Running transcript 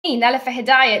me, Nelifa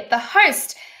Hidayat, the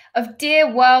host of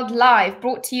Dear World Live,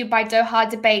 brought to you by Doha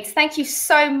Debates. Thank you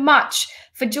so much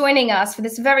for joining us for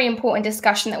this very important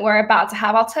discussion that we're about to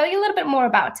have. I'll tell you a little bit more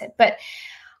about it, but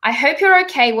I hope you're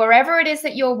okay wherever it is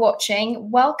that you're watching.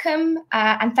 Welcome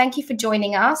and thank you for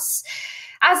joining us.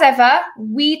 As ever,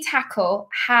 we tackle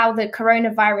how the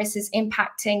coronavirus is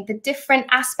impacting the different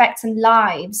aspects and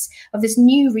lives of this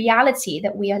new reality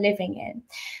that we are living in.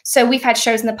 So we've had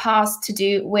shows in the past to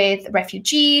do with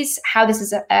refugees, how this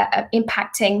is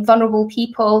impacting vulnerable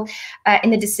people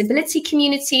in the disability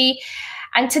community.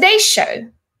 And today's show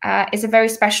is a very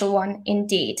special one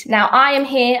indeed. Now, I am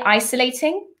here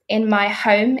isolating in my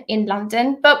home in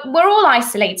London, but we're all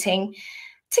isolating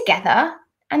together,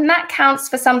 and that counts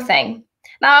for something.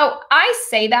 Now, I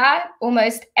say that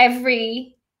almost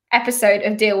every episode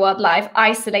of Dear World Live,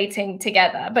 isolating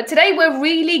together. But today we're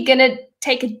really going to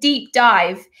take a deep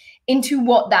dive into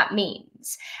what that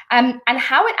means and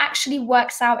how it actually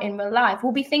works out in real life.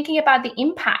 We'll be thinking about the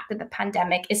impact that the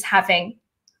pandemic is having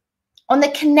on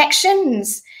the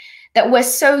connections that we're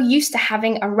so used to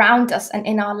having around us and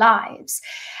in our lives,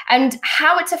 and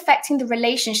how it's affecting the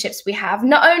relationships we have,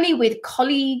 not only with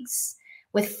colleagues,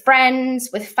 with friends,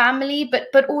 with family,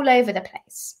 but all over the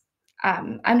place.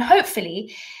 And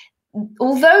hopefully,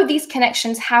 although these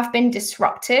connections have been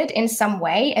disrupted in some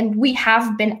way, and we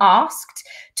have been asked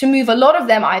to move a lot of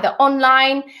them either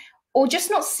online or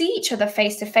just not see each other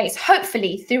face to face,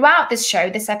 hopefully throughout this show,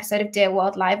 this episode of Dear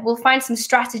World Live, we'll find some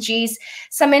strategies,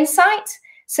 some insight,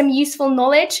 some useful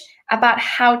knowledge about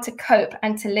how to cope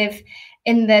and to live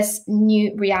in this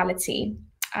new reality.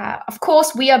 Of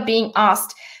course, we are being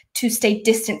asked to stay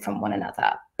distant from one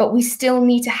another, but we still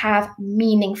need to have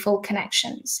meaningful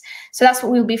connections. So that's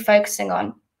what we'll be focusing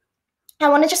on. I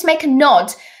want to just make a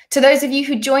nod to those of you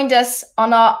who joined us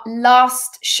on our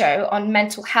last show on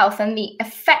mental health and the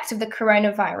effect of the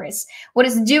coronavirus, what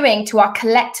it's doing to our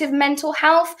collective mental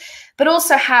health, but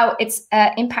also how it's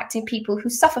impacting people who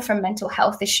suffer from mental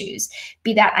health issues,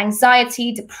 be that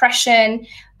anxiety, depression,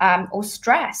 or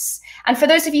stress. And for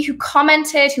those of you who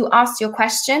commented, who asked your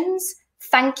questions,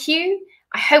 thank you.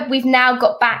 I hope we've now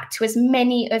got back to as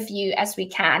many of you as we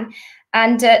can.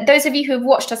 And those of you who have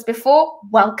watched us before,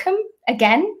 welcome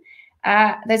again.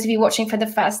 Those of you watching for the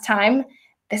first time,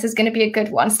 this is going to be a good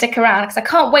one. Stick around because I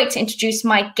can't wait to introduce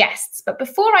my guests. But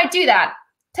before I do that,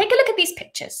 take a look at these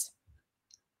pictures.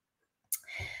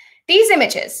 These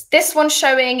images, this one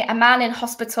showing a man in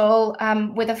hospital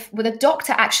with a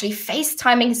doctor actually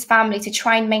FaceTiming his family to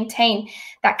try and maintain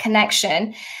that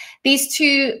connection. These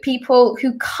two people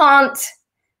who can't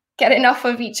get enough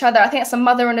of each other, I think that's a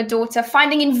mother and a daughter,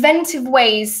 finding inventive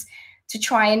ways to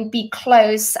try and be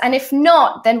close. And if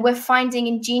not, then we're finding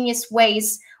ingenious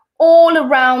ways all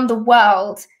around the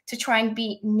world to try and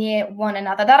be near one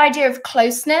another. That idea of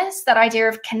closeness, that idea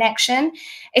of connection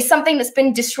is something that's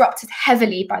been disrupted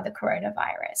heavily by the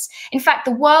coronavirus. In fact,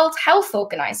 the World Health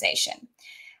Organization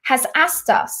has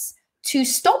asked us to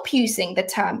stop using the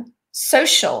term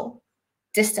social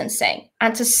distancing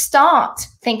and to start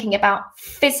thinking about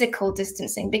physical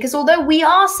distancing, because although we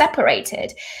are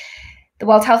separated, the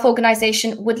World Health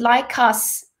Organization would like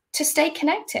us to stay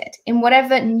connected in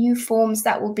whatever new forms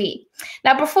that will be.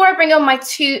 Now, before I bring on my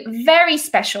two very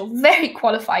special, very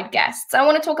qualified guests, I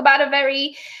want to talk about a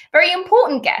very, very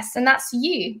important guest, and that's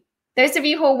you. Those of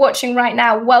you who are watching right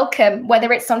now, welcome.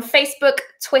 Whether it's on Facebook,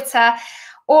 Twitter,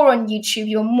 or on YouTube,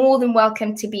 you're more than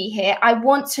welcome to be here. I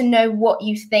want to know what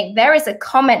you think. There is a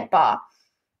comment bar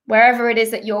wherever it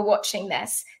is that you're watching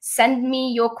this. Send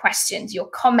me your questions, your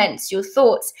comments, your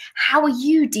thoughts. How are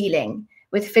you dealing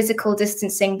with physical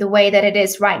distancing the way that it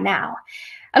is right now?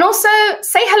 And also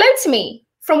say hello to me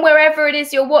from wherever it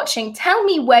is you're watching. Tell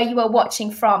me where you are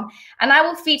watching from, and I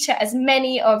will feature as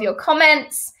many of your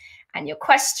comments and your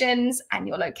questions and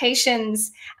your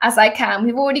locations as I can.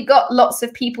 We've already got lots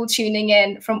of people tuning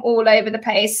in from all over the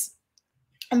place.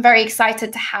 I'm very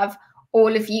excited to have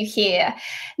all of you here.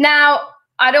 Now,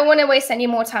 I don't want to waste any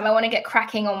more time. I want to get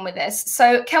cracking on with this.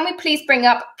 So can we please bring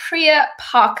up Priya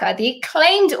Parker, the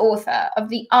acclaimed author of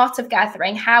The Art of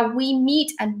Gathering, How We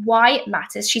Meet and Why It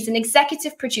Matters. She's an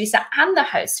executive producer and the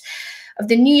host of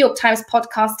the New York Times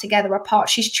podcast Together Apart.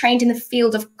 She's trained in the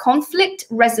field of conflict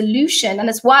resolution and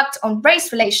has worked on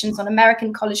race relations on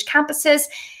American college campuses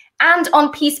and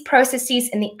on peace processes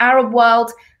in the Arab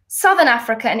world, Southern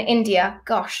Africa and India.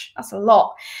 Gosh, that's a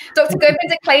lot. Dr.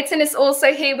 Govinda Clayton is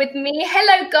also here with me.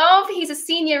 Hello, Gov. He's a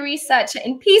senior researcher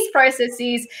in peace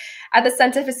processes at the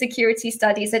Center for Security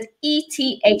Studies at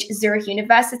ETH Zurich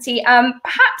University.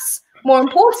 Perhaps more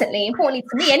importantly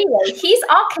to me anyway, he's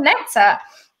our connector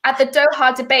at the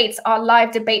Doha Debates, our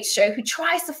live debate show, who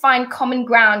tries to find common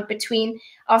ground between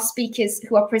our speakers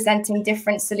who are presenting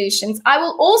different solutions. I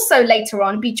will also later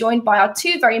on be joined by our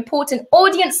two very important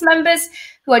audience members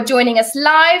who are joining us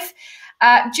live.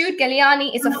 Jude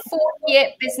Galliani is a fourth-year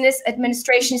business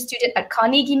administration student at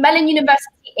Carnegie Mellon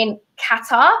University in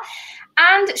Qatar.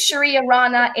 And Sharia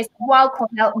Rana is at Weill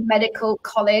Cornell Medical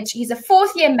College. He's a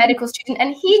fourth-year medical student,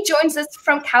 and he joins us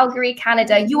from Calgary,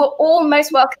 Canada. You are all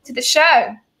most welcome to the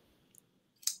show.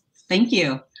 Thank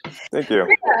you. Thank you.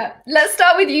 Priya, let's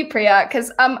start with you, Priya,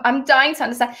 because I'm dying to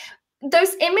understand.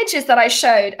 Those images that I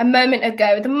showed a moment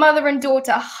ago, the mother and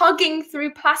daughter hugging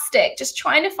through plastic, just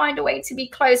trying to find a way to be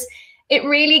close, it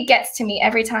really gets to me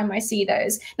every time I see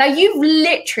those. Now, you've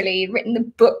literally written the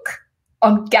book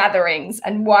on gatherings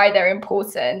and why they're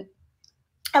important.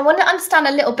 I want to understand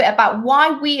a little bit about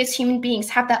why we as human beings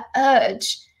have that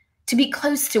urge to be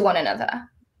close to one another.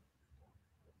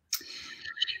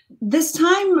 This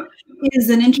time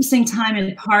is an interesting time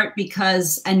in part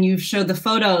because, and you've showed the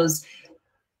photos,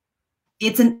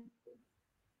 it's a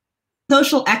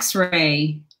social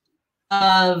X-ray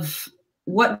of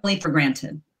what we take for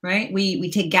granted. Right?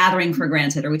 We take gathering for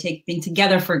granted, or we take being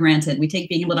together for granted. We take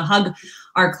being able to hug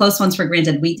our close ones for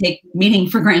granted. We take meeting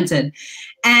for granted.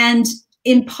 And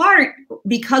in part,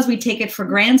 because we take it for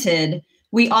granted,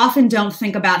 we often don't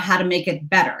think about how to make it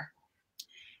better.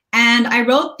 And I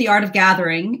wrote The Art of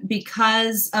Gathering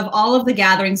because of all of the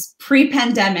gatherings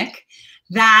pre-pandemic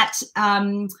that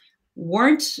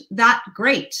weren't that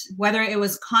great, whether it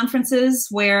was conferences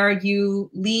where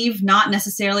you leave not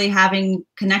necessarily having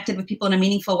connected with people in a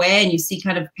meaningful way and you see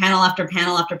kind of panel after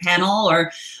panel after panel,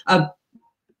 or a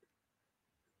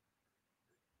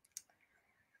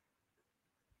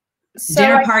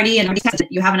dinner party and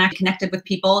you haven't actually connected with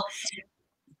people.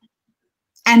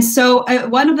 And so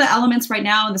one of the elements right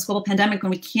now in this global pandemic when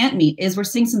we can't meet is we're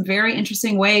seeing some very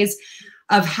interesting ways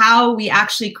of how we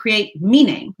actually create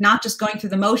meaning, not just going through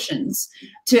the motions,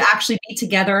 to actually be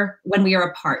together when we are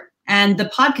apart. And the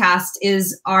podcast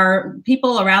is our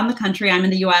people around the country, I'm in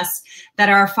the US, that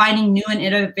are finding new and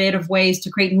innovative ways to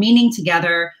create meaning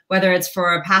together, whether it's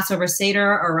for a Passover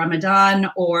Seder or Ramadan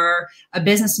or a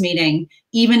business meeting,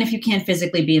 even if you can't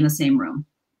physically be in the same room.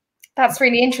 That's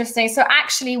really interesting. So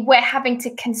actually we're having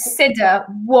to consider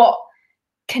what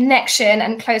connection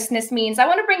and closeness means. I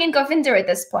want to bring in Govinda at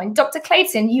this point. Dr.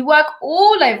 Clayton, you work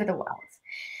all over the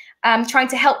world, trying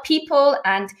to help people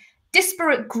and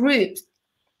disparate groups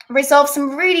resolve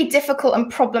some really difficult and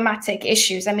problematic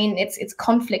issues. I mean, it's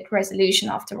conflict resolution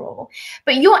after all.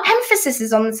 But your emphasis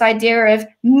is on this idea of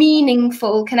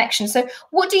meaningful connection. So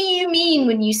what do you mean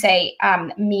when you say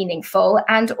meaningful?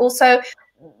 And also,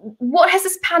 what has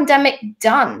this pandemic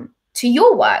done to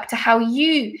your work, to how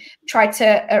you try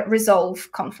to resolve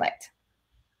conflict?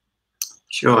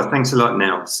 Sure, thanks a lot,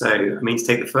 Nell. So, I mean, to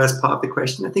take the first part of the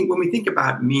question, I think when we think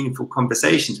about meaningful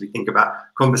conversations, we think about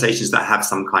conversations that have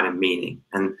some kind of meaning.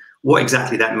 And what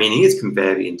exactly that meaning is can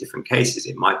vary in different cases.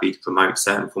 It might be to promote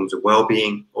certain forms of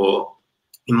well-being, or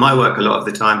in my work, a lot of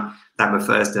the time, that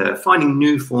refers to finding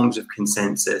new forms of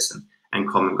consensus and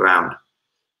common ground.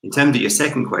 In terms of your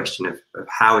second question of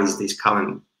how is this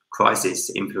current crisis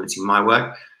influencing my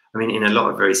work, I mean, in a lot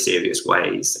of very serious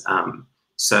ways.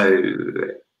 So,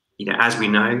 you know, as we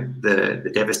know,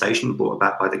 the devastation brought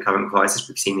about by the current crisis,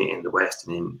 we've seen it in the West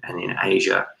and in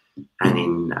Asia and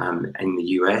in the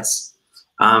US.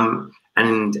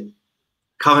 And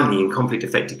currently in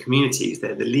conflict-affected communities,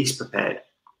 they're the least prepared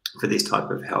for this type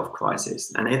of health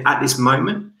crisis. And at this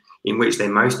moment, in which they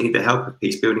most need the help of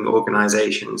peace-building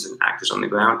organizations and actors on the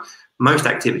ground, most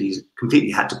activities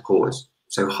completely had to pause.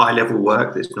 So high-level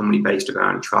work that's normally based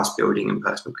around trust building and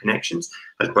personal connections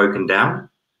has broken down.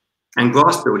 And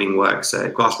grass-building work, so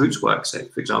grassroots work, so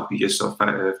for example, you just saw a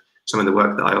photo of some of the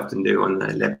work that I often do on the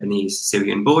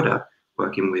Lebanese-Syrian border,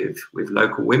 working with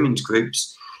local women's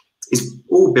groups, is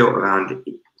all built around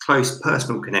close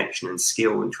personal connection and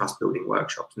skill and trust-building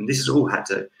workshops. And this has all had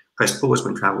to press pause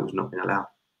when travel has not been allowed.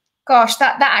 Gosh,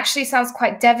 that actually sounds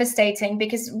quite devastating,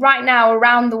 because right now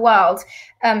around the world,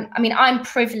 I mean, I'm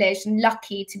privileged and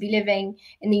lucky to be living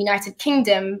in the United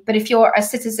Kingdom. But if you're a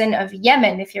citizen of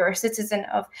Yemen, if you're a citizen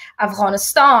of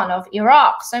Afghanistan, of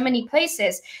Iraq, so many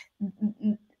places,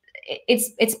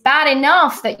 it's bad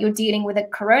enough that you're dealing with a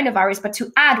coronavirus, but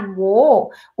to add war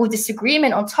or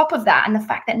disagreement on top of that, and the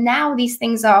fact that now these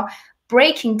things are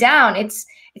breaking down, it's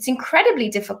incredibly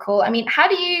difficult. I mean,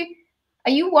 are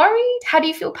you worried? How do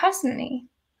you feel personally?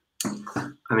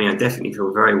 I mean, I definitely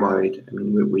feel very worried. I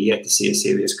mean, we're yet to see a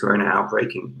serious corona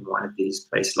outbreak in one of these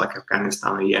places like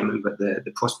Afghanistan or Yemen, but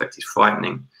the prospect is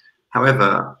frightening.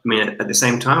 However, I mean, at the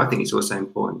same time, I think it's also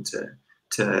important to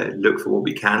to look for what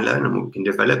we can learn and what we can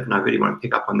develop. And I really want to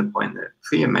pick up on the point that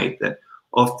Priya made, that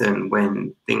often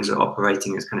when things are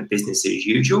operating as kind of business as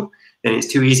usual, then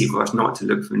it's too easy for us not to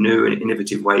look for new and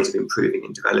innovative ways of improving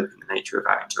and developing the nature of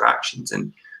our interactions.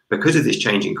 And because of this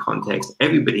changing context,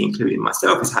 everybody, including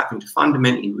myself, is having to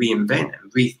fundamentally reinvent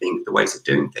and rethink the ways of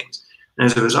doing things. And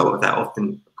as a result of that,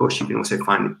 often, of course, you can also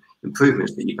find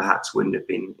improvements that you perhaps wouldn't have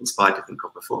been inspired to think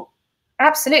of before.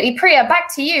 Absolutely. Priya,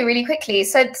 back to you really quickly.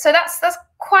 So that's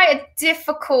quite a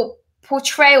difficult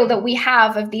portrayal that we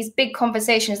have of these big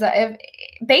conversations that have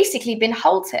basically been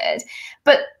halted.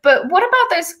 But what about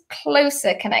those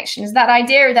closer connections? That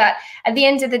idea that at the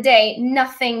end of the day,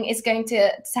 nothing is going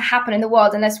to happen in the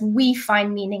world unless we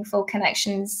find meaningful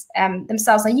connections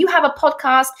themselves. And you have a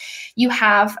podcast, you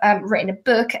have written a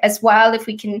book as well. If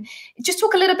we can just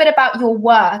talk a little bit about your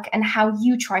work and how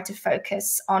you try to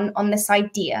focus on this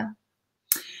idea.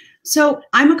 So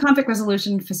I'm a conflict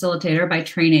resolution facilitator by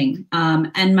training,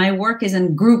 and my work is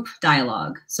in group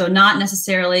dialogue. So not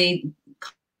necessarily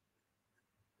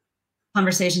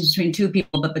conversations between 2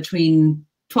 people, but between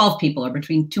 12 people or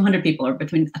between 200 people or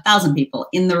between 1,000 people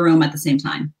in the room at the same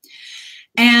time.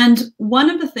 And one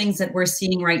of the things that we're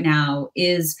seeing right now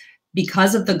is,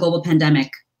 because of the global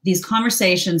pandemic, these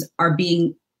conversations are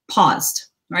being paused,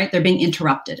 right? They're being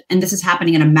interrupted. And this is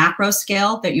happening in a macro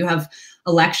scale, that you have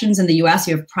elections in the US,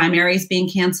 you have primaries being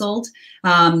canceled.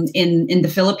 In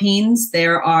the Philippines,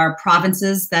 there are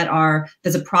provinces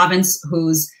there's a province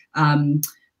whose, on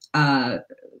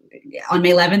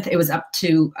May 11th, it was up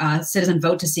to citizen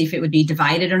vote to see if it would be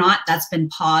divided or not. That's been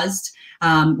paused,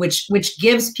 which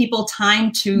gives people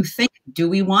time to think, do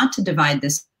we want to divide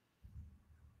this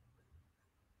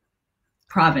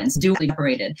province? Do we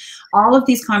separated? All of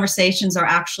these conversations are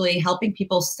actually helping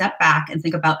people step back and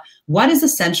think about what is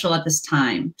essential at this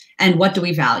time and what do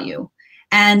we value.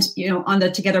 And, you know, on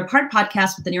the Together Apart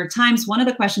podcast with the New York Times, one of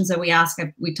the questions that we ask,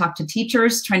 we talk to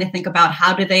teachers trying to think about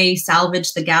how do they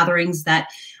salvage the gatherings that,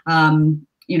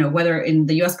 you know, whether in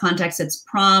the US context it's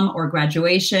prom or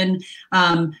graduation,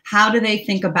 how do they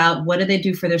think about what do they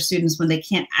do for their students when they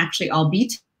can't actually all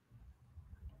be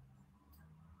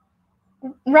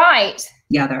right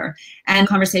together? And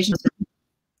conversations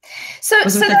so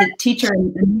with the teacher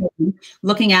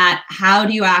looking at how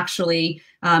do you actually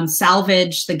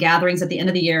salvage the gatherings at the end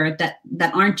of the year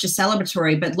that aren't just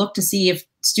celebratory, but look to see if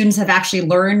students have actually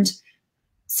learned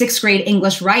 6th grade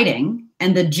English writing,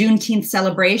 and the Juneteenth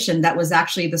celebration that was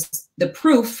actually the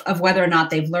proof of whether or not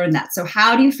they've learned that. So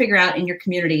how do you figure out in your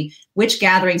community which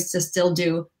gatherings to still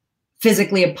do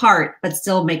physically apart, but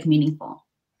still make meaningful?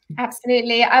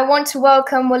 Absolutely. I want to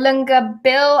welcome Walunga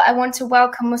Bill. I want to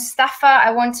welcome Mustafa. I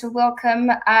want to welcome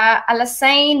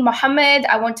Alassane Mohammed.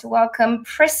 I want to welcome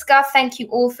Priska. Thank you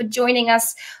all for joining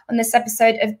us on this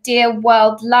episode of Dear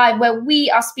World Live, where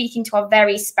we are speaking to our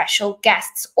very special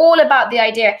guests, all about the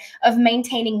idea of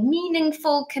maintaining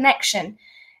meaningful connection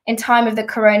in time of the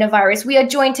coronavirus. We are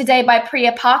joined today by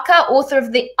Priya Parker, author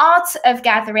of The Art of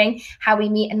Gathering, How We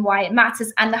Meet and Why It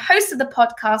Matters, and the host of the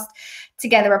podcast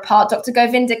Together Apart. Dr.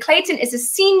 Govinda Clayton is a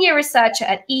senior researcher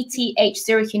at ETH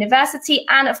Zurich University,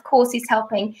 and of course he's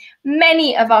helping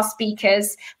many of our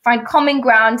speakers find common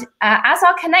ground as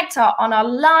our connector on our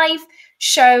live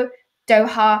show,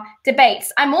 Doha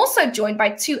Debates. I'm also joined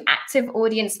by 2 active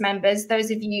audience members.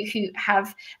 Those of you who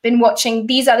have been watching,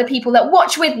 these are the people that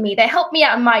watch with me. They help me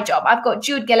out in my job. I've got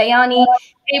Jude Gilayani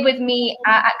here with me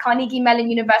at Carnegie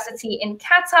Mellon University in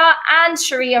Qatar, and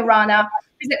Sharia Rana,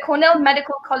 who's at Cornell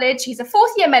Medical College. He's a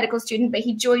 4th-year medical student, but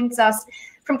he joins us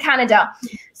from Canada.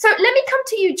 So let me come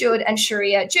to you, Jude and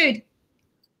Sharia. Jude,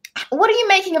 what are you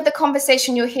making of the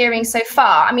conversation you're hearing so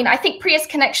far? I mean, I think Priya's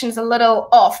connection's a little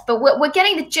off, but we're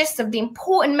getting the gist of the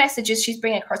important messages she's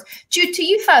bringing across. Jude, to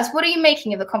you first, what are you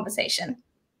making of the conversation?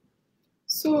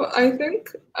 So I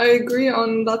think I agree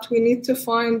on that we need to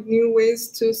find new ways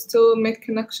to still make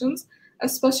connections,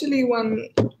 especially when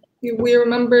we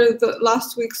remember the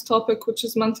last week's topic, which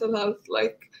is mental health.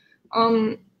 Like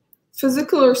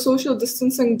physical or social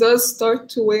distancing does start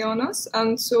to weigh on us.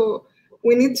 And so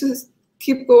we need to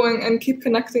keep going and keep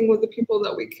connecting with the people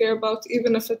that we care about,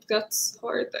 even if it gets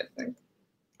hard, I think.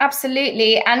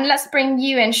 Absolutely. And let's bring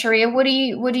you in, Sharia. What do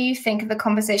you think of the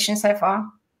conversation so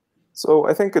far? So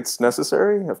I think it's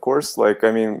necessary, of course. Like,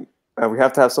 I mean, we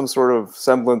have to have some sort of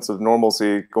semblance of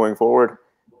normalcy going forward.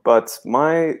 But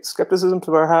my skepticism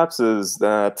perhaps is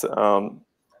that,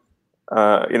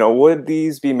 you know, would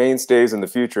these be mainstays in the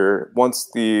future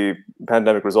once the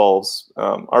pandemic resolves?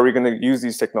 Are we going to use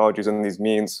these technologies and these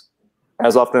means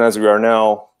as often as we are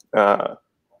now, now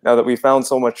that we found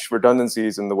so much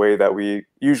redundancies in the way that we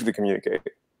usually communicate?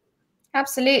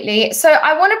 Absolutely. So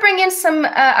I want to bring in some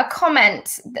a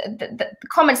comment, the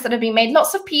comments that have been made.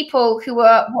 Lots of people who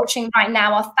are watching right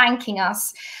now are thanking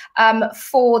us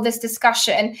for this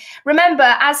discussion.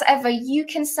 Remember, as ever, you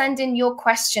can send in your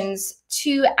questions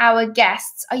to our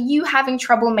guests. Are you having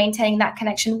trouble maintaining that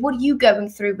connection? What are you going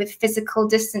through with physical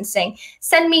distancing?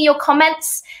 Send me your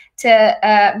comments to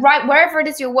write wherever it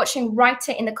is you're watching, write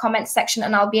it in the comments section,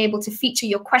 and I'll be able to feature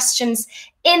your questions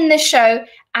in the show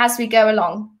as we go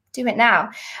along. Do it now.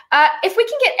 If we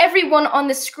can get everyone on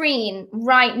the screen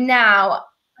right now.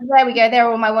 There we go. There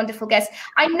are all my wonderful guests.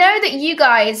 I know that you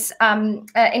guys in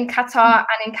Qatar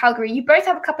and in Calgary, you both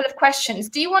have a couple of questions.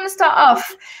 Do you want to start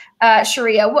off,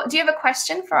 Sharia? Do you have a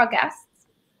question for our guests?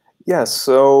 Yes.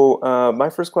 So my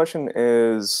first question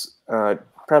is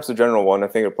perhaps a general one. I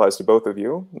think it applies to both of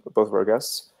you, both of our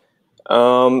guests.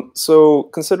 So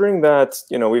considering that,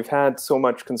 we've had so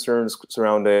much concerns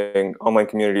surrounding online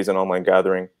communities and online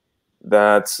gathering,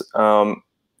 that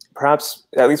perhaps,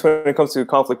 at least when it comes to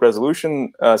conflict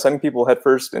resolution, sending people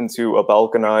headfirst into a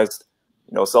balkanized,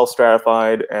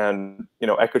 self-stratified and,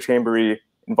 echo chambery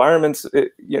environments,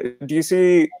 do you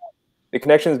see the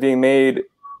connections being made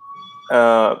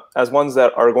as ones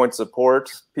that are going to support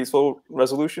peaceful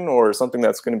resolution, or something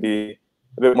that's going to be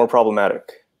a bit more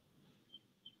problematic?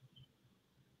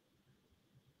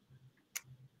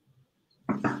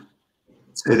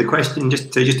 So the question,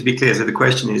 just to be clear, so the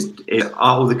question is are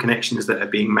all the connections that are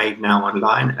being made now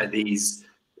online, are these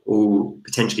all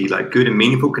potentially like good and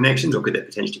meaningful connections, or could there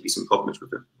potentially be some problems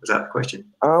with them? Was that the question?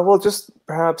 Well, just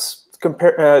perhaps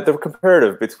compare the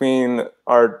comparative between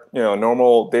our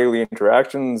normal daily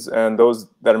interactions and those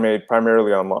that are made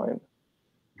primarily online.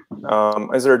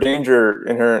 Is there a danger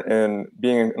inherent in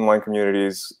being in online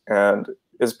communities, and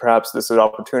is perhaps this an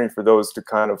opportunity for those to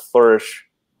kind of flourish,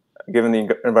 given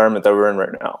the environment that we're in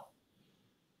right now?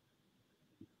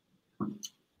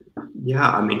 Yeah,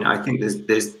 I mean, I think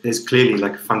there's clearly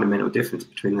like a fundamental difference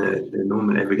between the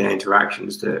normal everyday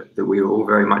interactions that we were all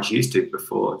very much used to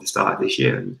before the start of this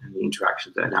year, and the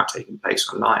interactions that are now taking place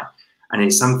online. And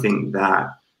it's something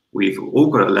that we've all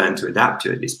got to learn to adapt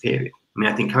to at this period. I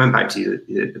mean, I think coming back to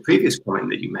the previous comment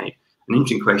that you made, an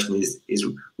interesting question is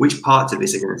which parts of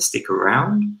this are going to stick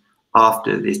around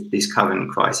after this current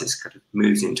crisis kind of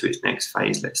moves into its next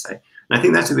phase, let's say. And I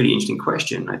think that's a really interesting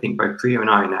question. I think both Priya and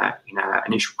I, in our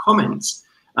initial comments,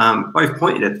 both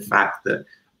pointed at the fact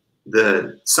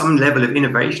that some level of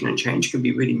innovation and change can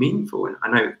be really meaningful. And I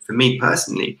know for me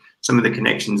personally, some of the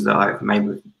connections that I've made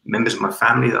with members of my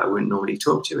family that I wouldn't normally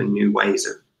talk to, and new ways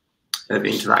of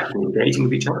interacting and engaging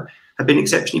with each other, have been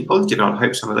exceptionally positive. And I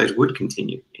hope some of those would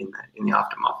continue in the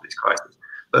aftermath of this crisis.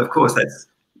 But of course, that's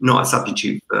not a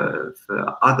substitute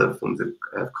for other forms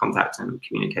of contact and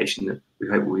communication that we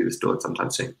hope will be restored sometime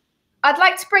soon. I'd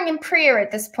like to bring in Priya at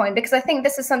this point, because I think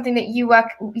this is something that you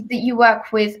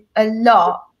work with a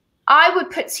lot. I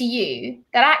would put to you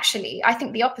that actually, I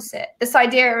think the opposite. This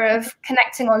idea of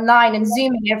connecting online and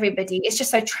Zooming everybody is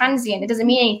just so transient. It doesn't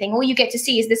mean anything. All you get to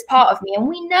see is this part of me. And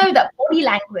we know that body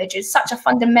language is such a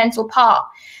fundamental part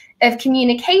of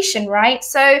communication, right?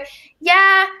 So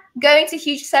yeah, going to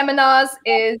huge seminars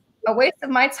is a waste of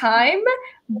my time,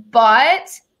 but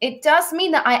it does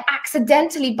mean that I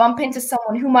accidentally bump into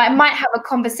someone who I might have a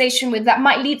conversation with that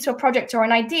might lead to a project or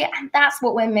an idea, and that's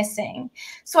what we're missing.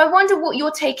 So I wonder what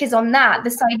your take is on that,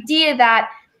 this idea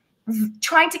that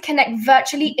trying to connect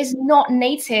virtually is not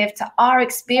native to our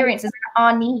experiences and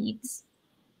our needs.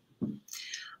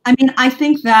 I mean, I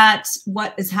think that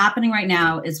what is happening right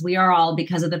now is we are all,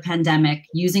 because of the pandemic,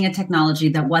 using a technology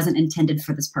that wasn't intended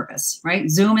for this purpose, right?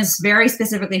 Zoom is very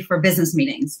specifically for business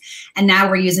meetings. And now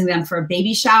we're using them for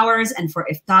baby showers and for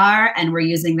iftar, and we're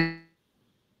using them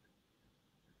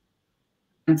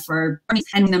for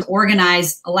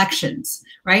organized elections,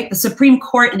 right? The Supreme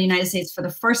Court in the United States for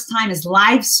the first time is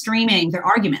live streaming their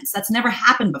arguments. That's never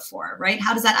happened before, right?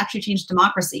 How does that actually change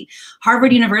democracy?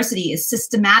 Harvard University is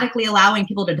systematically allowing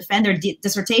people to defend their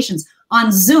dissertations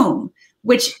on Zoom,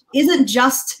 which isn't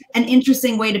just an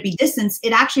interesting way to be distanced.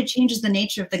 It actually changes the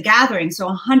nature of the gathering. So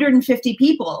 150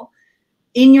 people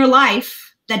in your life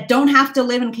that don't have to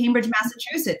live in Cambridge,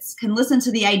 Massachusetts, can listen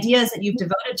to the ideas that you've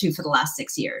devoted to for the last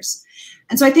 6 years.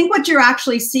 And so I think what you're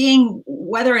actually seeing,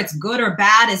 whether it's good or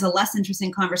bad, is a less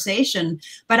interesting conversation,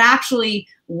 but actually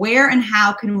where and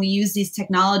how can we use these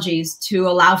technologies to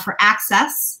allow for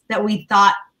access that we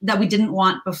thought that we didn't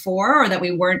want before, or that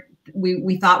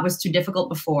we thought was too difficult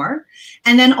before.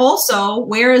 And then also,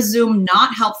 where is Zoom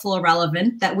not helpful or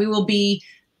relevant that we will be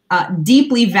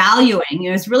deeply valuing?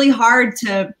 It's really hard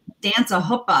to dance a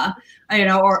huppah, you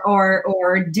know,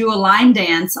 or do a line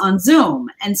dance on Zoom.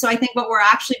 And so I think what we're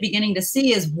actually beginning to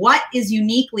see is what is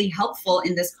uniquely helpful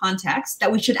in this context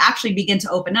that we should actually begin to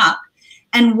open up,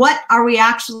 and what are we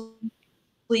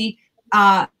actually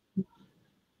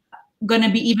going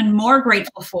to be even more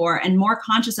grateful for and more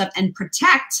conscious of and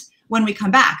protect when we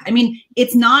come back. I mean,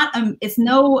 it's not a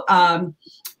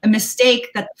mistake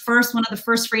that one of the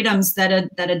first freedoms that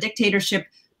a dictatorship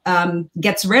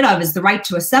gets rid of is the right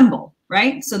to assemble,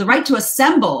 right? So the right to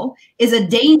assemble is a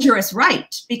dangerous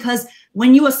right, because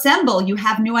when you assemble, you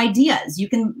have new ideas, you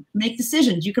can make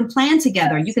decisions, you can plan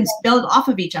together, you can build off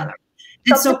of each other.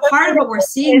 And so part of what we're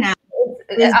seeing now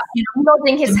is, you know,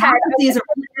 nodding his head.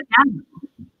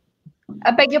 I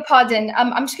beg your pardon.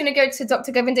 I'm just going to go to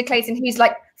Dr. Govinda Clayton, who's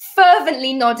like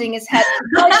fervently nodding his head.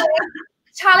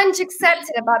 Challenge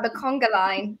accepted about the conga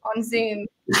line on Zoom.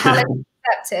 Challenge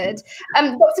accepted.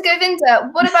 Dr. Govinda,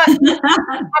 what about you?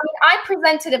 I mean, I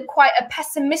presented quite a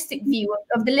pessimistic view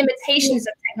of the limitations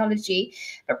of technology,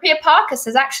 but Priya Parker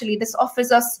says actually this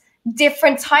offers us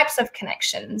different types of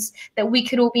connections that we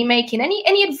could all be making.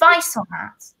 Any advice on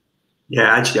that?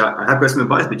 Yeah, actually, I have got some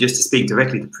advice, but just to speak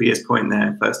directly to Priya's point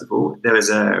there, first of all, there was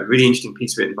a really interesting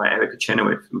piece written by Erica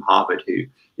Chenoweth from Harvard, who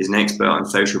is an expert on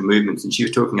social movements, and she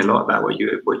was talking a lot about what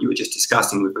you were just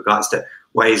discussing with regards to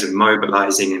ways of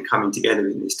mobilizing and coming together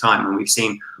in this time. And we've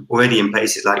seen already in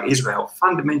places like Israel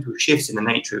fundamental shifts in the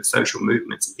nature of social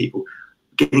movements and people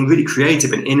getting really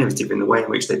creative and innovative in the way in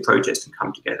which they protest and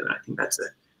come together. And I think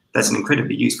that's an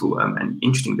incredibly useful and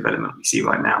interesting development we see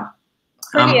right now.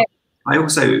 I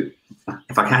also,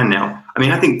 if I can now, I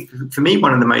mean, I think for me,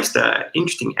 one of the most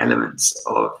interesting elements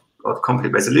of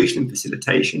conflict resolution and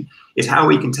facilitation is how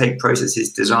we can take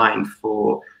processes designed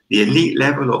for the elite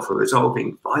level or for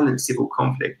resolving violent civil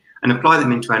conflict and apply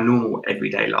them into our normal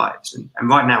everyday lives. And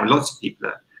right now, lots of people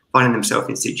are finding themselves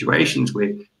in situations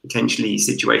with potentially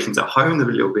situations at home that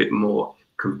are a little bit more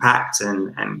compact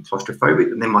and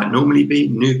claustrophobic than they might normally be,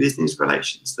 new business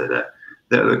relations that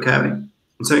are occurring.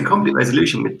 And so in conflict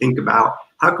resolution, we think about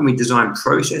how can we design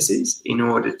processes in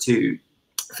order to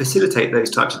facilitate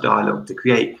those types of dialogue to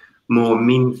create more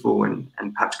meaningful and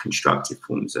perhaps constructive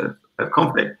forms of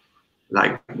conflict.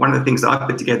 Like one of the things that I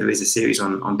put together is a series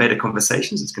on better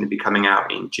conversations. It's going to be coming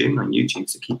out in June on YouTube,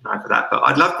 so keep an eye for that. But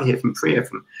I'd love to hear from Priya,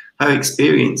 from her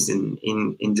experience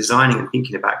in designing and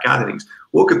thinking about gatherings.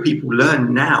 What could people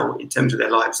learn now in terms of their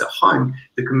lives at home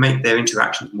that can make their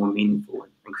interactions more meaningful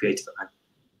and creative at home?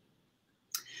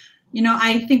 You know,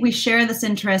 I think we share this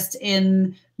interest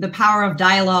in the power of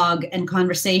dialogue and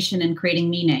conversation and creating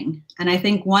meaning. And I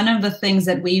think one of the things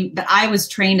that I was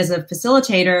trained as a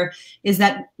facilitator is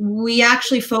that we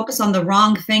actually focus on the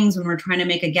wrong things when we're trying to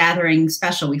make a gathering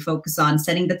special. We focus on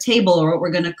setting the table or what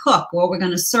we're going to cook or what we're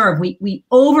going to serve. We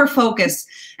over-focus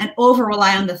and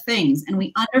over-rely on the things, and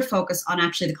we under-focus on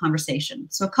actually the conversation.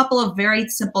 So a couple of very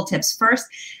simple tips. First,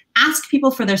 ask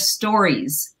people for their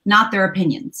stories, not their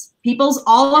opinions.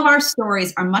 All of our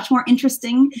stories are much more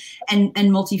interesting and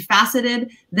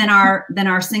multifaceted than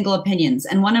our single opinions.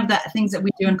 And one of the things that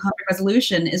we do in conflict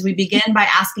resolution is we begin by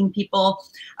asking people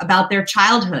about their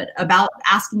childhood, about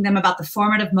asking them about the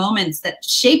formative moments that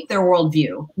shape their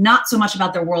worldview, not so much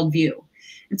about their worldview.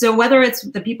 And so whether it's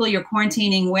the people you're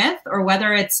quarantining with or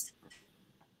whether it's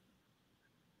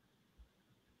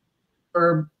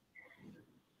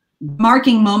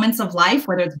marking moments of life,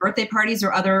 whether it's birthday parties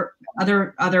or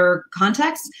other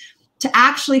contexts, to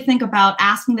actually think about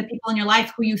asking the people in your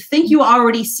life who you think you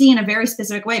already see in a very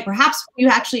specific way. Perhaps you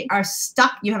actually are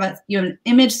stuck, you have an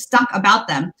image stuck about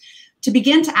them, to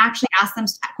begin to actually ask them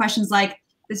questions like,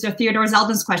 these are Theodore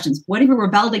Zeldin's questions. What have you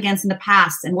rebelled against in the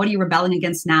past, and what are you rebelling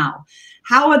against now?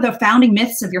 How are the founding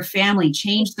myths of your family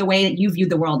changed the way that you view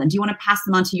the world, and do you want to pass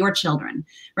them on to your children,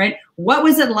 right? What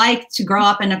was it like to grow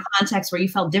up in a context where you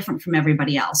felt different from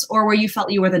everybody else, or where you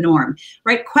felt you were the norm,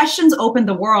 right? Questions open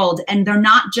the world, and they're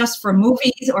not just for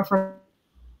movies or for...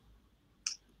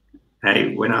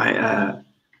 Hey, when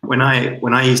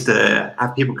I used to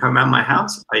have people come around my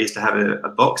house, I used to have a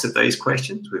box of those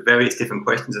questions with various different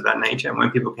questions of that nature. And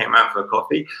when people came around for a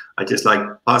coffee, I just like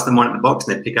pass them one in the box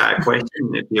and they'd pick out a question,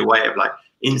 and it'd be a way of like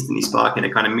instantly sparking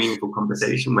a kind of meaningful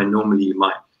conversation when normally you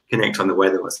might connect on the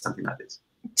weather or something like this.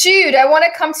 Jude, I want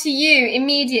to come to you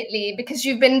immediately because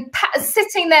you've been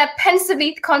sitting there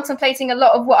pensively contemplating a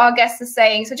lot of what our guests are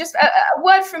saying. So just a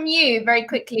word from you very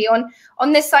quickly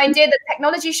on this idea that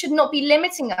technology should not be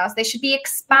limiting us. They should be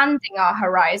expanding our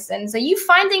horizons. Are you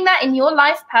finding that in your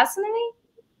life personally?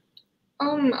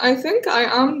 I think I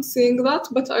am seeing that,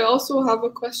 but I also have a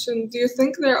question. Do you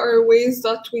think there are ways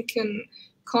that we can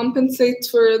compensate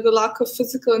for the lack of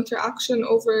physical interaction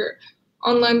over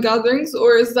online gatherings,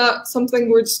 or is that something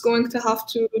we're just going to have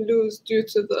to lose due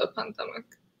to the pandemic?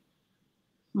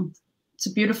 It's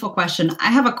a beautiful question.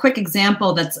 I have a quick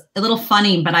example that's a little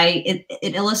funny, but it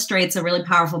illustrates a really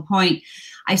powerful point.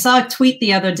 I saw a tweet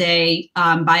the other day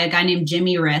by a guy named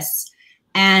Jimmy Riss,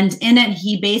 and in it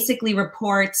he basically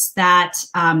reports that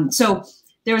so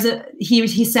there was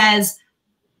he says,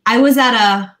 I was at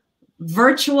a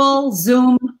virtual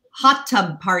Zoom hot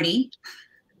tub party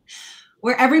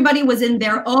where everybody was in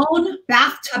their own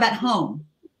bathtub at home.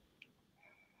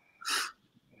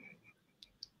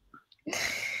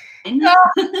 These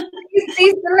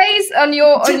delays on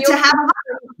your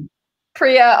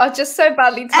Priya are just so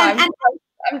badly timed.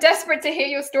 I'm desperate to hear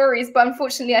your stories, but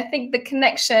unfortunately, I think the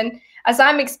connection, as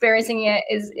I'm experiencing it,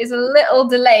 is a little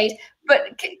delayed.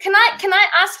 But can I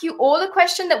ask you all a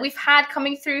question that we've had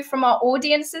coming through from our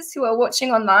audiences who are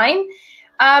watching online?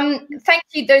 Thank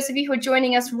you, those of you who are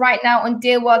joining us right now on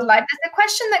Dear World Live. There's a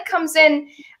question that comes in.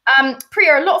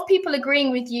 Priya, a lot of people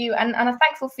agreeing with you, and I'm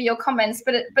thankful for your comments.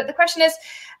 But the question is,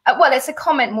 well, it's a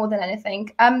comment more than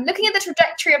anything. Looking at the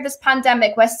trajectory of this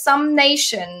pandemic, where some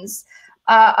nations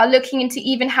are looking into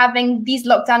even having these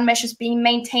lockdown measures being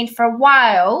maintained for a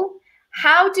while,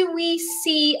 how do we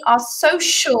see our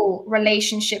social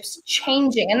relationships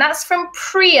changing? And that's from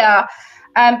Priya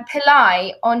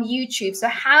Pillai on YouTube. So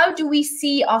how do we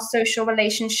see our social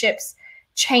relationships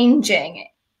changing?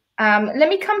 Let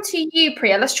me come to you,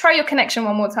 Priya. Let's try your connection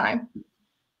one more time.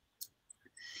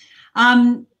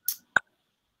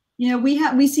 You know,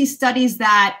 we see studies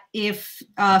that if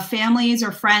families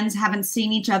or friends haven't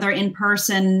seen each other in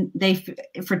person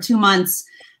for 2 months,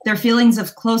 their feelings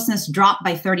of closeness drop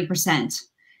by 30%.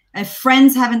 If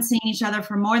friends haven't seen each other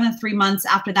for more than 3 months,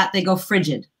 after that they go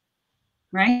frigid,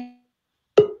 right?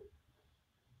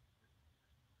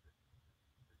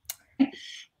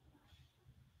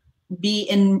 Be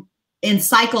in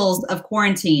cycles of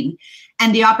quarantine,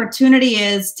 and the opportunity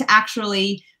is to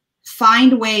actually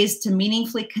find ways to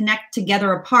meaningfully connect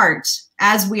together apart,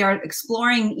 as we are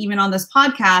exploring even on this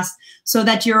podcast, so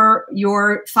that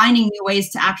you're finding new ways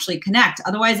to actually connect.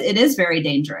 Otherwise, it is very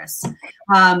dangerous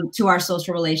to our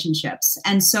social relationships.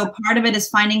 And so part of it is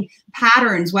finding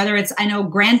patterns, whether it's, I know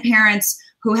grandparents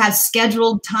who have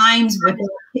scheduled times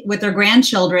with their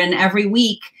grandchildren every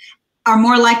week are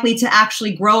more likely to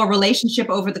actually grow a relationship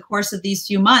over the course of these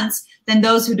few months than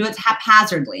those who do it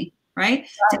haphazardly, right?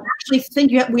 To actually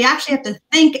think, we actually have to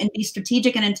think and be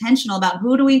strategic and intentional about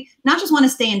who do we not just want to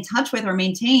stay in touch with or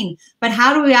maintain, but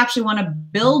how do we actually want to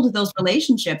build those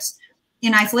relationships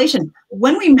in isolation?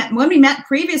 When we met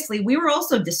previously, we were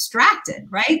also distracted,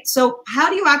 right? So how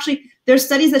do you actually, there's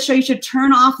studies that show you should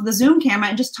turn off the Zoom camera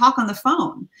and just talk on the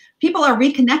phone. People are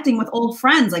reconnecting with old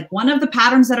friends. Like, one of the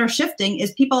patterns that are shifting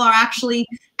is people are actually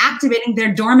activating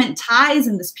their dormant ties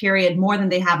in this period more than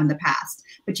they have in the past.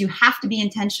 But you have to be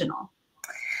intentional.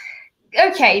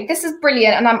 Okay, this is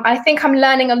brilliant. And I think I'm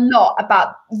learning a lot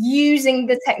about using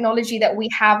the technology that we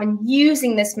have and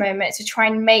using this moment to try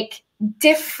and make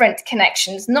different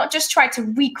connections, not just try to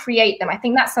recreate them. I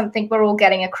think that's something we're all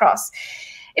getting across.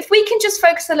 If we can just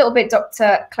focus a little bit,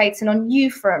 Dr. Clayton, on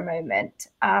you for a moment.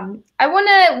 I want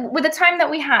to, with the time that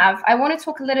we have, I want to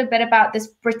talk a little bit about this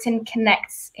Britain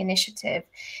Connects initiative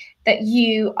that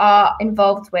you are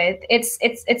involved with. It's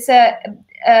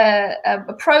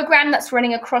a program that's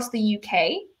running across the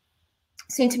UK,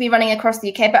 soon to be running across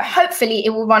the UK, but hopefully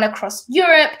it will run across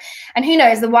Europe and who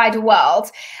knows, the wider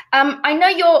world. I know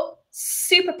you're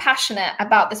super passionate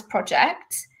about this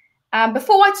project.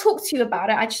 Before I talk to you about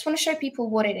it, I just want to show people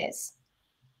what it is.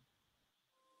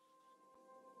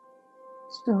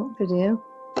 Start video.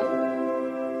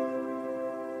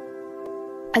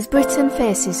 As Britain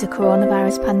faces the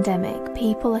coronavirus pandemic,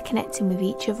 people are connecting with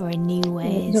each other in new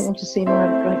ways. You don't want to see my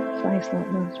bright face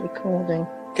like that, it's recording.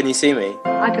 Can you see me?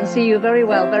 I can see you very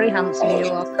well, very handsome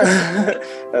you are.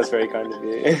 That's very kind of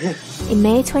you. In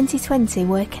May 2020,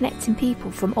 we're connecting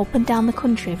people from up and down the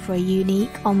country for a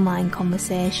unique online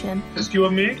conversation. Just you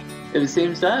and me? It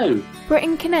seems so.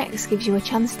 Britain Connects gives you a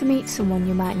chance to meet someone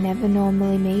you might never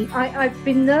normally meet. I've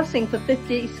been nursing for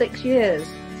 56 years.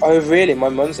 Oh really? My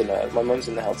mum's a nurse. My mum's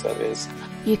in the health service.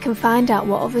 You can find out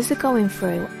what others are going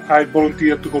through. I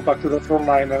volunteered to go back to the front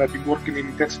line, and I've been working in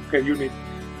intensive care unit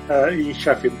in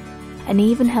Sheffield. And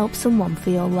even help someone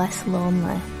feel less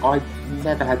lonely. I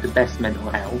never had the best mental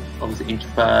health. I was an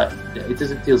introvert. It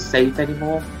doesn't feel safe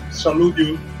anymore. Salute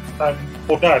you, and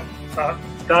for that,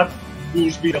 that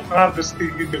will be the hardest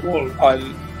thing in the world.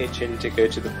 I'm itching to go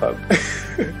to the pub.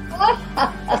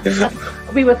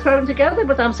 We were thrown together,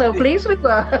 but I'm so pleased with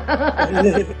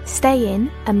that. Stay in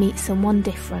and meet someone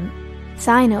different.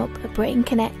 Sign up at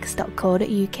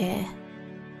britanconnects.co.uk.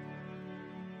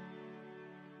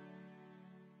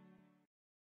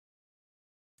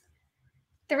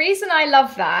 The reason I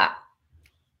love that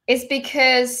is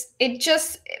because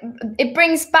it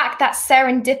brings back that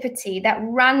serendipity, that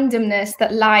randomness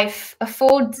that life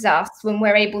affords us when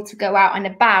we're able to go out and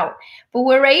about, but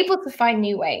we're able to find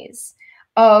new ways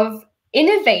of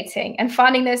innovating and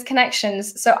finding those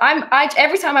connections. So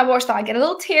every time I watch that, I get a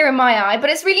little tear in my eye, but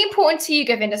it's really important to you,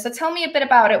 Govinda. So tell me a bit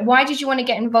about it. Why did you want to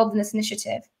get involved in this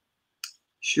initiative?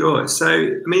 Sure. So,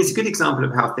 I mean, it's a good example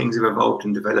of how things have evolved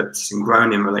and developed and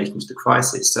grown in relation to the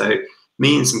crisis. So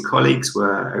me and some colleagues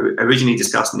were originally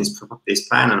discussing this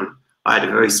plan, and I had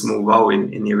a very small role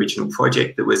in the original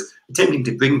project that was attempting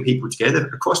to bring people together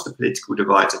across the political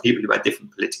divide, so people who had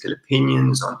different political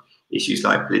opinions on issues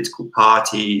like political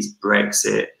parties,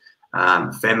 Brexit,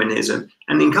 feminism,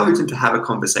 and encourage them to have a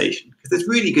conversation. Because there's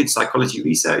really good psychology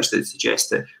research that suggests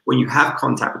that when you have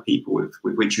contact with people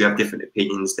with which you have different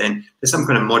opinions, then there's some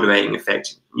kind of moderating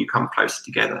effect and you come closer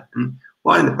together. And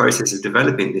while in the process of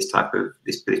developing this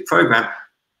program,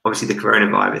 obviously the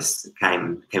coronavirus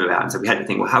came about, and so we had to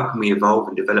think, well, how can we evolve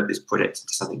and develop this project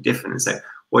into something different? And so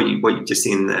what you've just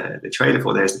seen the trailer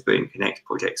for there is the Brilliant Connect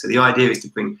project. So the idea is to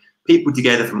bring people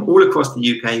together from all across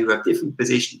the UK who have different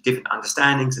positions, different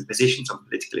understandings and positions on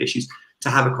political issues to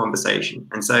have a conversation.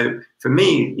 And so for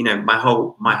me, you know, my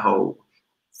whole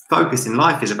focus in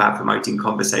life is about promoting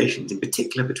conversations, in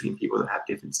particular between people that have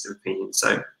differences of opinion.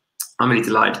 So I'm really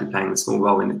delighted to be playing a small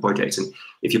role in the project. And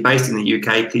if you're based in the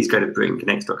UK, please go to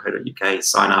brilliantconnect.co.uk,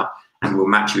 sign up, and we'll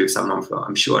match you with someone for,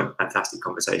 I'm sure, a fantastic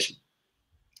conversation.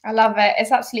 I love it.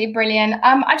 It's absolutely brilliant.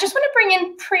 I just want to bring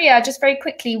in Priya just very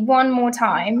quickly one more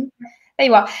time. There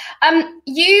you are.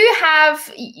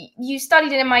 You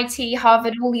studied at MIT,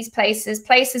 Harvard, all these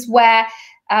places where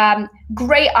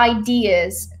great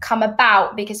ideas come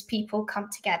about because people come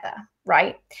together,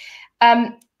 right?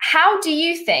 How do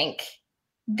you think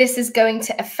this is going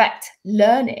to affect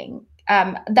learning?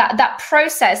 That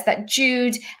process that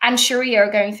Jude and Sharia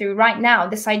are going through right now,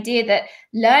 this idea that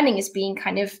learning is being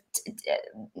kind of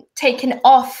taken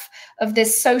off of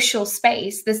this social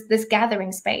space, this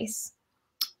gathering space.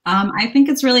 I think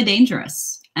it's really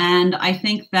dangerous. And I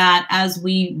think that as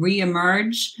we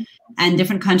reemerge, and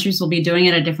different countries will be doing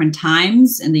it at different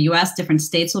times, in the US, different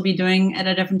states will be doing it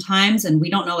at different times, and we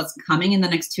don't know what's coming in the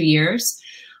next 2 years.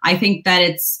 I think that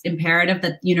it's imperative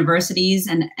that universities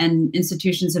and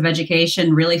institutions of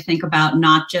education really think about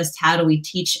not just how do we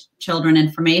teach children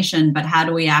information, but how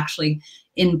do we actually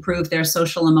improve their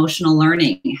social emotional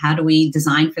learning? How do we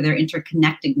design for their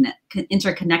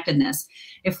interconnectedness?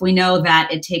 If we know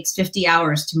that it takes 50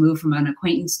 hours to move from an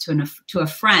acquaintance to a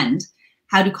friend,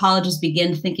 how do colleges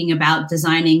begin thinking about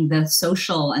designing the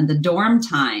social and the dorm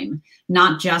time,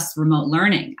 not just remote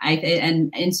learning?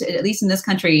 And at least in this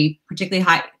country, particularly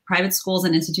private schools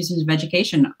and institutions of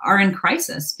education are in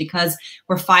crisis because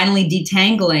we're finally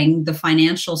detangling the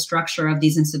financial structure of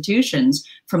these institutions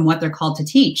from what they're called to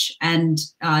teach. And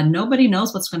nobody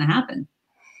knows what's going to happen.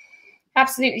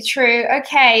 Absolutely true.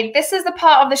 Okay, this is the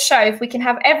part of the show, if we can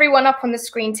have everyone up on the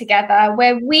screen together,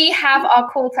 where we have our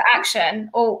call to action,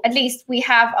 or at least we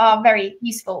have our very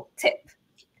useful tip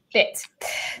bit.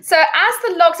 So as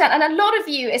the lockdown, and a lot of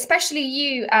you, especially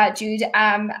you, Jude,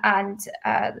 and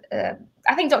I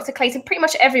think Dr. Clayton, pretty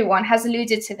much everyone has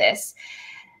alluded to this.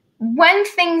 When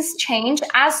things change,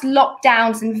 as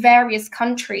lockdowns in various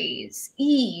countries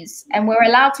ease and we're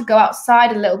allowed to go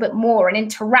outside a little bit more and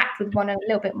interact with one another a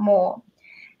little bit more,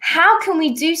 how can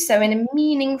we do so in a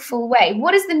meaningful way?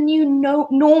 What is the new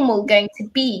normal going to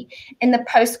be in the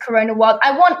post-corona world?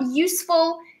 I want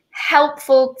useful,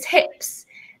 helpful tips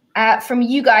from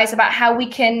you guys about how we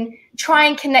can try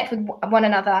and connect with one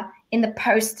another in the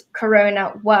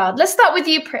post-corona world. Let's start with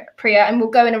you, Priya, and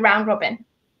we'll go in a round robin.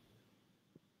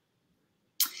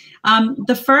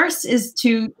 The first is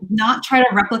to not try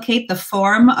to replicate the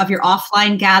form of your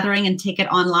offline gathering and take it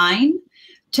online,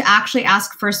 to actually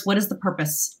ask first, what is the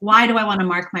purpose? Why do I want to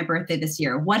mark my birthday this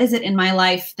year? What is it in my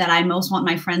life that I most want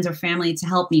my friends or family to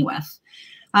help me with?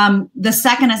 The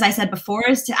second, as I said before,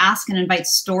 is to ask and invite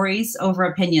stories over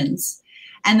opinions.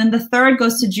 And then the third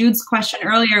goes to Jude's question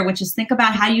earlier, which is think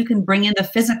about how you can bring in the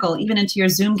physical, even into your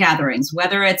Zoom gatherings,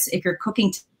 whether it's if you're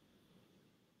cooking to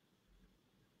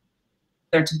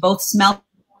both smell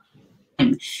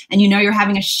and you know you're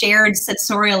having a shared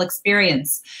sensorial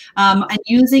experience, and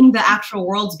using the actual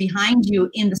worlds behind you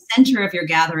in the center of your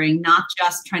gathering, not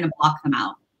just trying to block them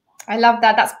out. I love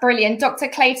that. That's brilliant. Dr.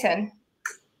 Clayton.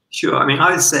 Sure. I mean,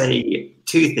 I would say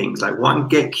two things. Like one,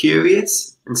 get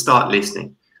curious and start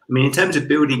listening. I mean, in terms of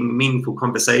building meaningful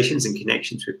conversations and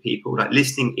connections with people, like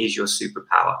listening is your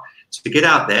superpower. So get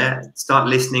out there, start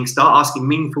listening, start asking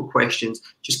meaningful questions,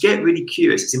 just get really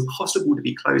curious. It's impossible to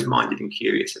be closed-minded and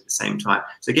curious at the same time.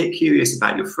 So get curious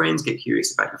about your friends, get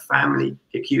curious about your family,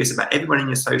 get curious about everyone in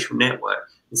your social network,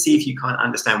 and see if you can't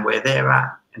understand where they're at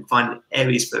and find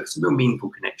areas for some real meaningful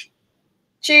connection.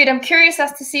 Jude, I'm curious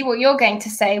as to see what you're going to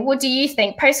say. What do you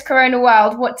think? Post-corona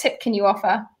world, what tip can you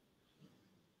offer?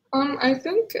 I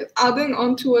think adding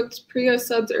on to what Priya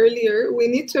said earlier, we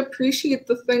need to appreciate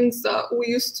the things that we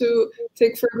used to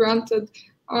take for granted.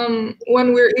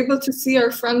 When we're able to see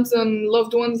our friends and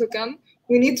loved ones again,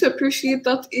 we need to appreciate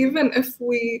that even if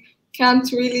we can't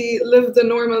really live the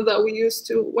normal that we used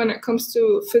to when it comes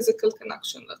to physical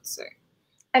connection, let's say.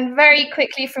 And very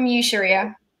quickly from you,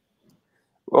 Sharia.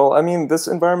 Well, I mean, this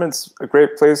environment's a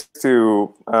great place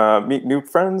to meet new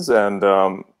friends and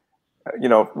you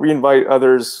know, reinvite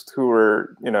others who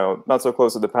are, you know, not so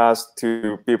close to the past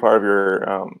to be part of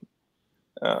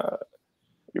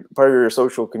your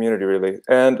social community, really.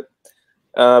 And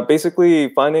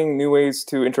basically finding new ways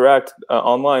to interact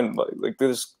online. Like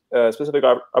there's specific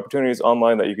opportunities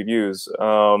online that you could use.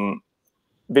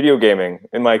 Video gaming,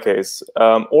 in my case,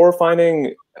 or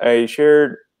finding a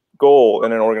shared goal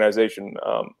in an organization.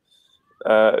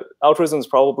 Altruism is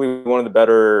probably one of the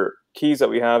better keys that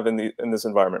we have in this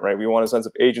environment, right? We want a sense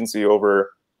of agency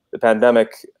over the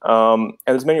pandemic, and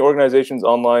there's many organizations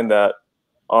online that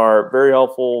are very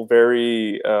helpful,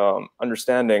 very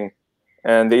understanding,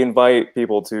 and they invite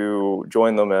people to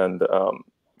join them, and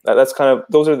that's kind of,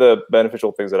 those are the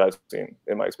beneficial things that I've seen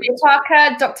in my experience. Priya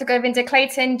Parker, Dr. Govinda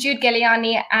Clayton, Jude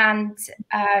Giliani, and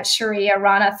Sharia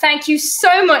Rana. Thank you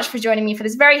so much for joining me for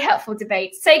this very helpful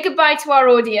debate. Say goodbye to our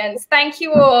audience. Thank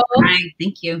you all. Bye.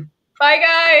 Thank you. Bye,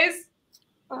 guys.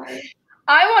 Bye.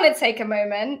 I want to take a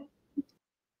moment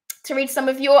to read some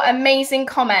of your amazing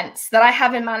comments that I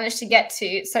haven't managed to get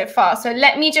to so far. So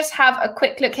let me just have a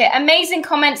quick look here. Amazing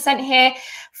comments sent here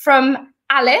from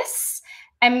Alice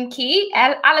Mkey.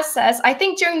 Alice says, I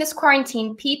think during this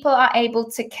quarantine, people are able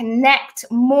to connect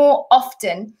more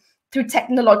often through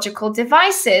technological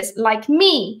devices like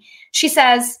me. She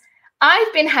says,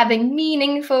 I've been having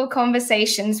meaningful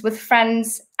conversations with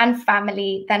friends and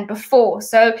family than before.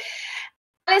 So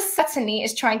Alice certainly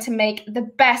is trying to make the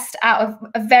best out of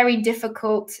a very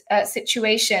difficult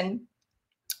situation.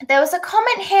 There was a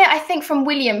comment here, I think, from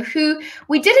William, who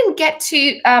we didn't get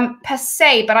to per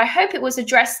se, but I hope it was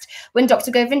addressed when Dr.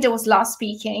 Govinda was last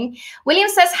speaking. William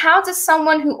says, how does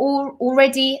someone who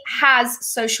already has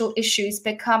social issues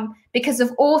become, because of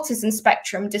autism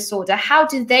spectrum disorder, how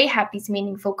do they have these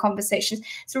meaningful conversations?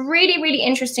 It's a really, really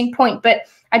interesting point, but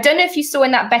I don't know if you saw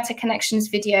in that Better Connections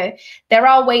video, there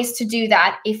are ways to do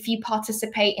that if you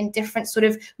participate in different sort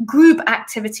of group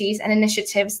activities and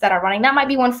initiatives that are running. That might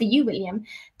be one for you, William,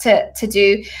 to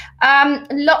do.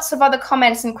 Lots of other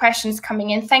comments and questions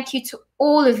coming in. Thank you to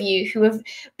all of you who have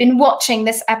been watching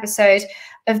this episode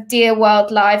of Dear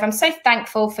World Live. I'm so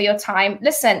thankful for your time.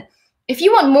 Listen, if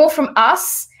you want more from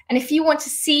us and if you want to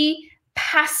see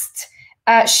past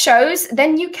shows,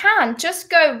 then you can just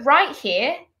go right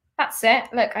here. That's it.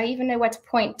 Look, I even know where to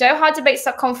point.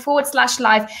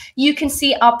 DohaDebates.com/live. You can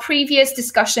see our previous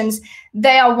discussions.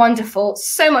 They are wonderful.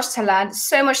 So much to learn,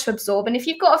 so much to absorb. And if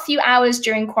you've got a few hours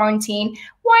during quarantine,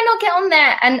 why not get on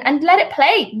there and let it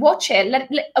play, watch it, let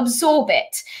absorb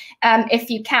it if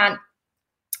you can.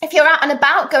 If you're out and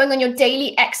about going on your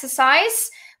daily exercise,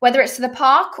 whether it's to the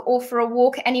park or for a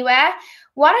walk anywhere,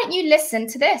 why don't you listen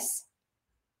to this?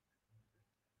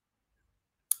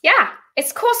 Yeah.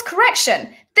 It's Course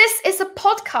Correction. This is a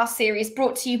podcast series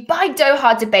brought to you by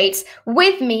Doha Debates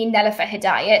with me, Nelofer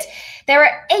Hidayat. There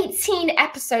are 18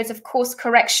 episodes of Course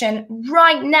Correction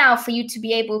right now for you to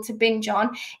be able to binge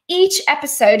on. Each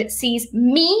episode sees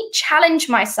me challenge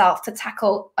myself to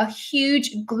tackle a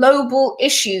huge global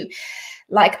issue,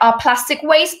 like our plastic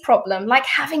waste problem, like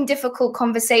having difficult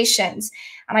conversations.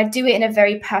 And I do it in a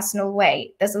very personal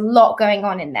way. There's a lot going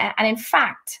on in there. And in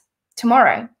fact,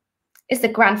 tomorrow is the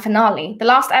grand finale. The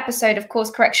last episode of Course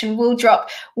Correction will drop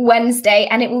Wednesday,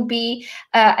 and it will be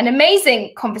an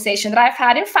amazing conversation that I've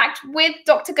had, in fact, with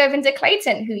Dr. Govinda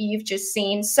Clayton, who you've just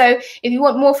seen. So if you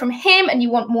want more from him and you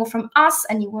want more from us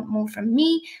and you want more from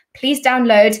me, please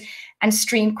download and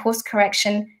stream Course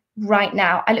Correction right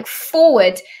now. I look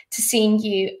forward to seeing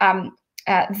you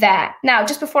there. Now,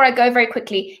 just before I go very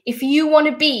quickly, if you want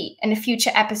to be in a future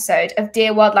episode of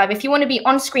Dear World Live, if you want to be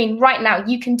on screen right now,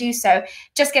 you can do so.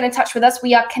 Just get in touch with us.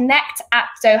 We are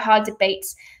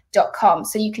connect@dohadebates.com.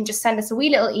 So you can just send us a wee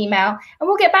little email and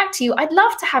we'll get back to you. I'd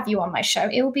love to have you on my show.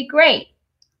 It will be great.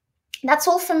 That's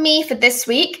all from me for this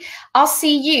week. I'll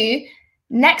see you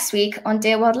next week on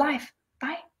Dear World Live.